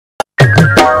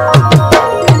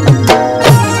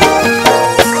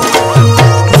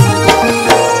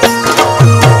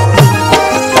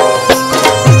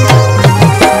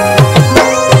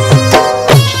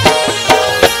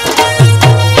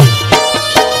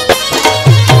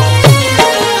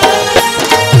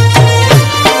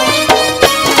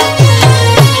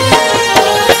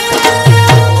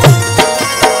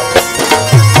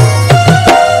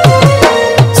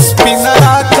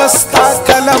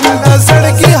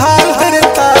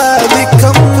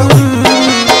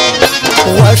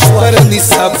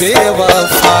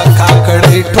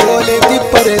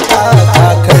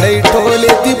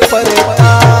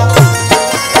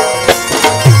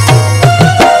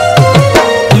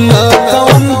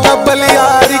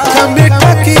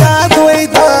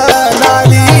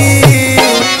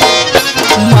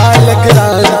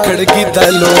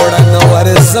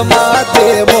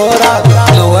دے مورا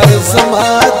نور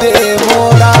زما دے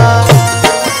مورا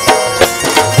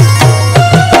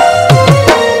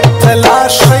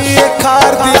تلاشی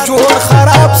کار دی جوڑ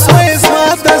خراب سوئی زما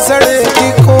دا زڑے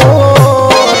کی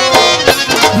کور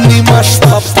نیمش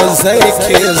پپزائی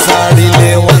کے زاڑی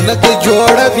لیونک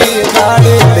جوڑ بھی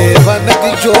غاڑے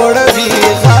لیونک جوڑ بھی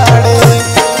غاڑے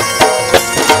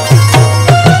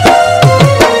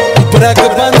برگ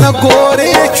بن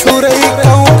گورے چھوڑی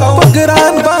کون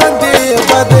پگران باندے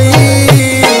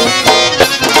بدئی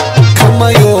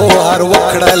کمیو ہر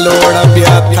وکڑا لوڑا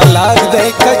بیا تلاک دے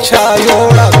کچھا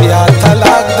یوڑا بیا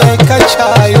تلاک دے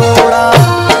کچھا یوڑا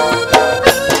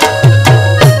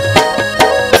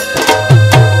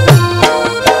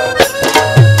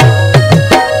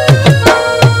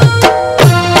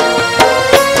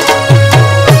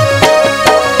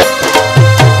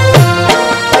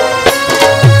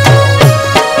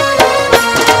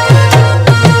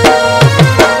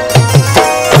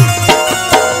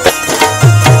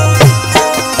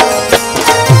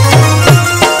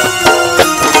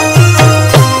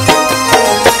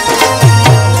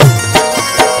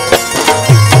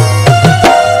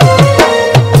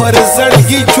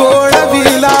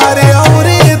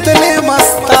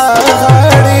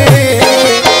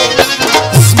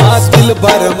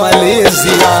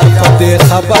ملیزیا پدے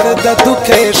خبر دا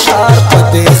دکھے شار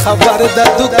پدے خبر دا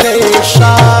دکھے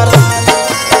شار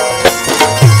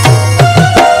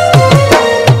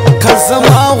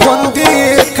کھزما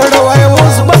غندی کھڑوئے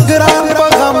اس بگران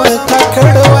بغم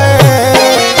کھڑوئے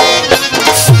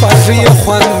شپری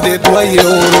خوندی دوئی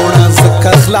اورونا زک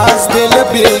اخلاص دل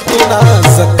بیلتونا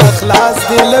زک اخلاص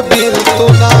دل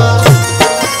بیلتونا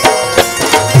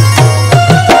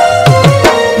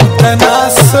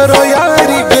دناسرو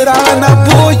یاری گرانا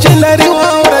بوج لری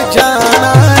وار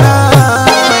جانانا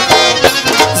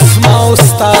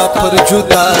زماؤستا پر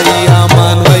جدائی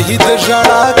آمان وحید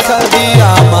جڑا کبھی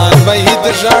آمان وحید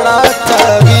جڑا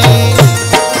کبھی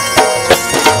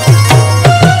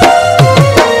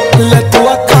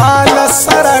لتوا کالا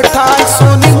سرٹا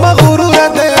سونی مغرور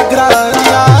دے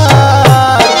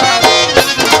گرانیار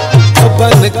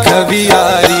بن کبھی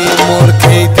یاری مور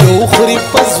کئی دیو خری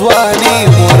پزوانی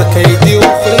مور کئی دیو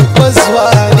خری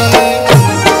پزوانی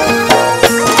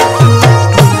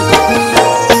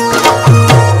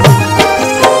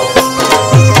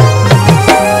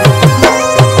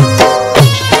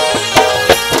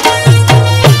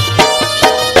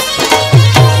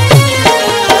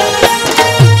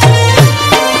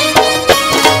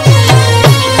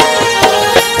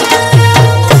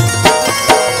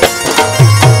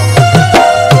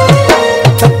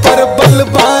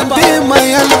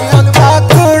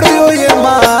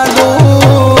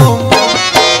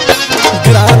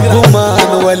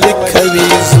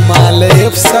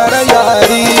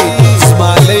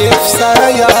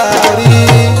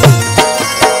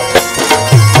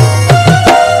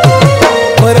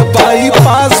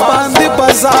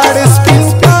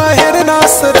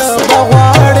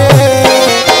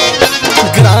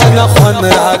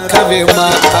کبھی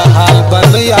ماتا حال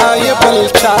بن آئے بل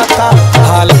چاہتا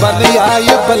حال بن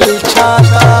آئے بل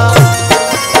چاہتا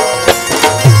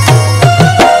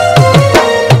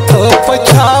تو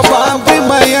پچھا باندی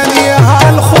مینی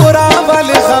حال خورا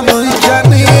والی غم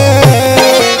جنیے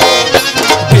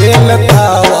بیلتا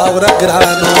واور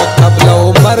گرانو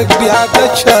قبلو مرگ بیاد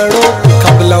چھڑو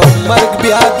قبلو مرگ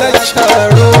بیاد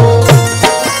چھڑو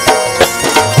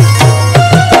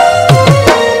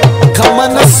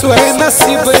سوئے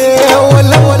نصیب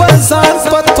ولم بزان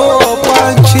پتو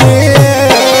پانچے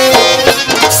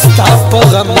ستا پا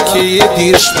غم کی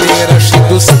دیش پہ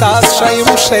رشید استاز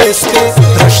شایم شیستے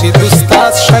رشید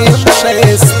استاز شایم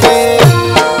شیستے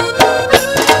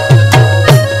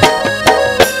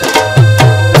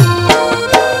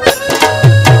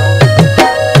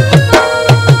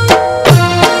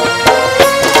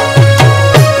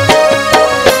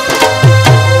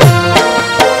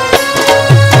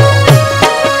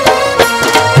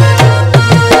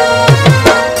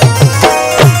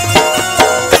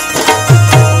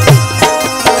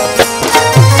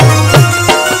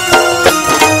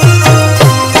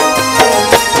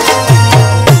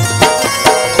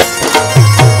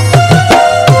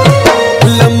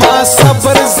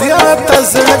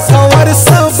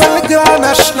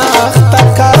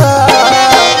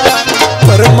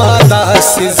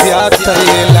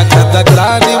لکه د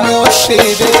ګرانې مور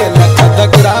شیرې لکه د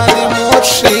ګرانې مور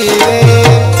شیرې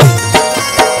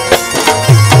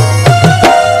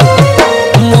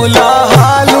مولا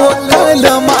حال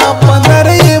وکړه ما په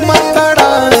نرۍ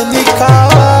متړانې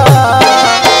کاوه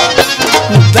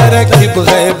در رقیب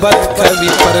غیبت کوي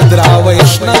پر دراوی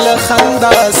شنه له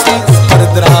خندا سي پر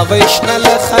دراوی بشنا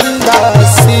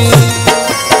لخنداسی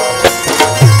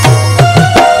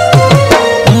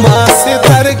ما سے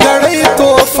در گڑی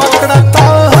تو فکڑتا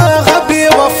غبی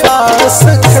وفا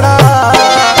سکڑا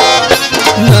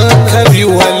نا کبھی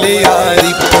ولی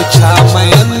یاری پچھا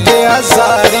میند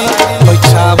ازاری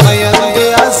پچھا میند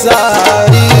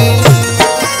ازاری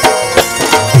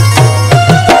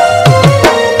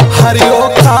ہر یو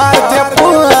کار دے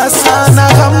پاسانا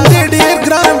غم دے ڈیر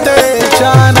گران دے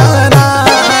جانانا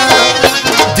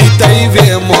دی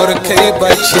دیوے مورکی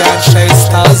بچیان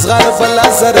شایستا ازغر بلا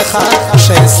زرخان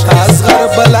شایستا ازغر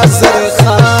بلا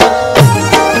زرخان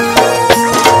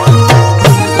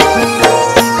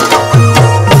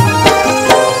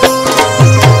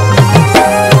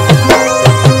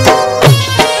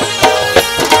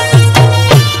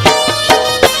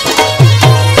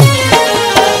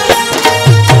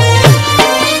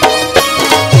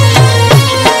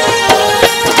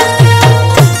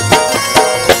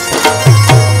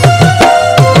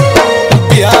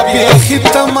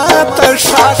خدمات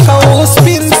شاخه اوس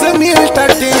پنځه میلټه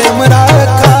ټیم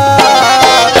راکا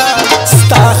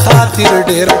ستا خاطر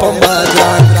ډېر په ما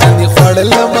ګران کني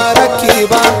خوړل ما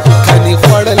رقیبا کني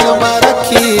خوړل ما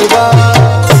رقیبا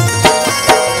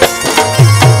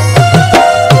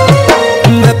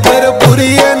نه تر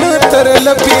بورې نه تر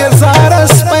لپېزار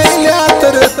سپیلیا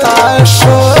تر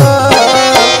تاشو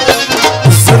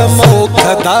زړه مو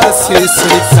کداسې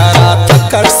سړي کرا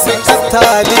تکړ سے کتا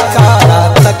لیکا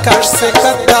تکړ سے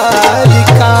کتا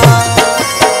لیکا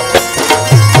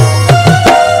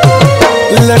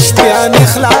لشتیان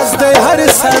اخلاص دے ہر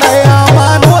سڑے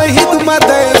آمان وحید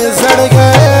مدے زڑ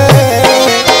گئے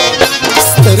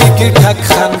سترگی ٹھک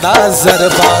خندا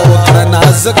زربا وکڑا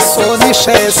نازک سونی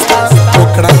شیستا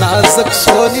وکڑا نازک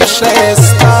سونی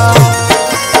شیستا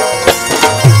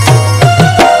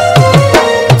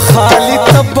خالی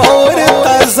تبور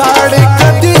تزاڑی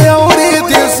کدی اوری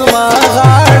دیزما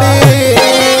غاڑی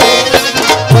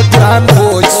پگران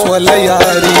بوج سول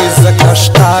یاری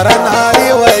زکشکار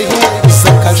ناری وحی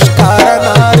زکشکار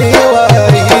ناری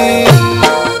وحی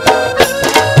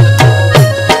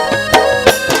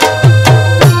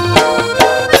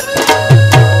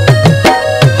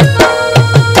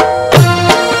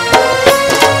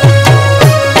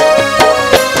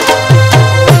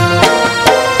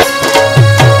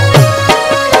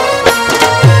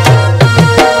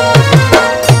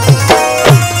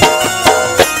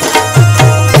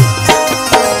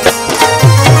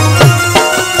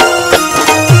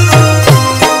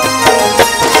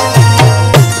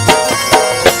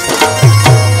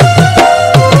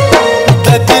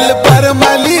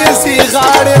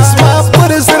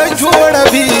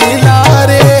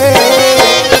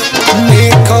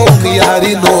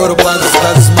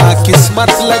قسمت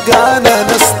لگرانا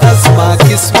نستا زما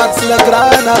قسمت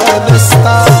لگرانا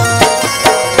نستا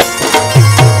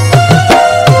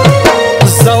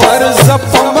زور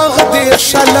زپ مغدی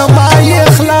شلمائی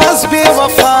اخلاص بے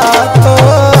وفاتو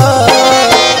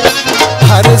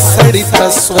ہر سڑی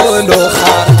تسولو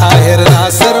خار طاہر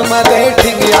ناصر مدے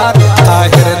ٹھنگ یار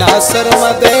طاہر ناصر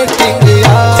مدے ٹھنگ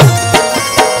یار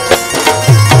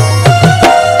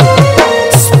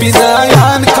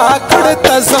سپینایان کاکڑ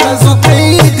تزمزو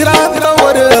کئی گران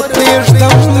دور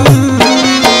پریشدم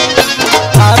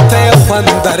تاتے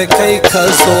خوندر کئی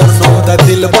کزور نوم دا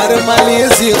دل بر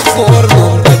ملیزی خور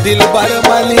نوم دا دل بر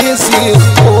ملیزی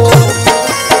خور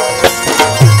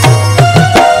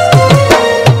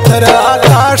تر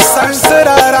آکاش سنسر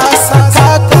آرا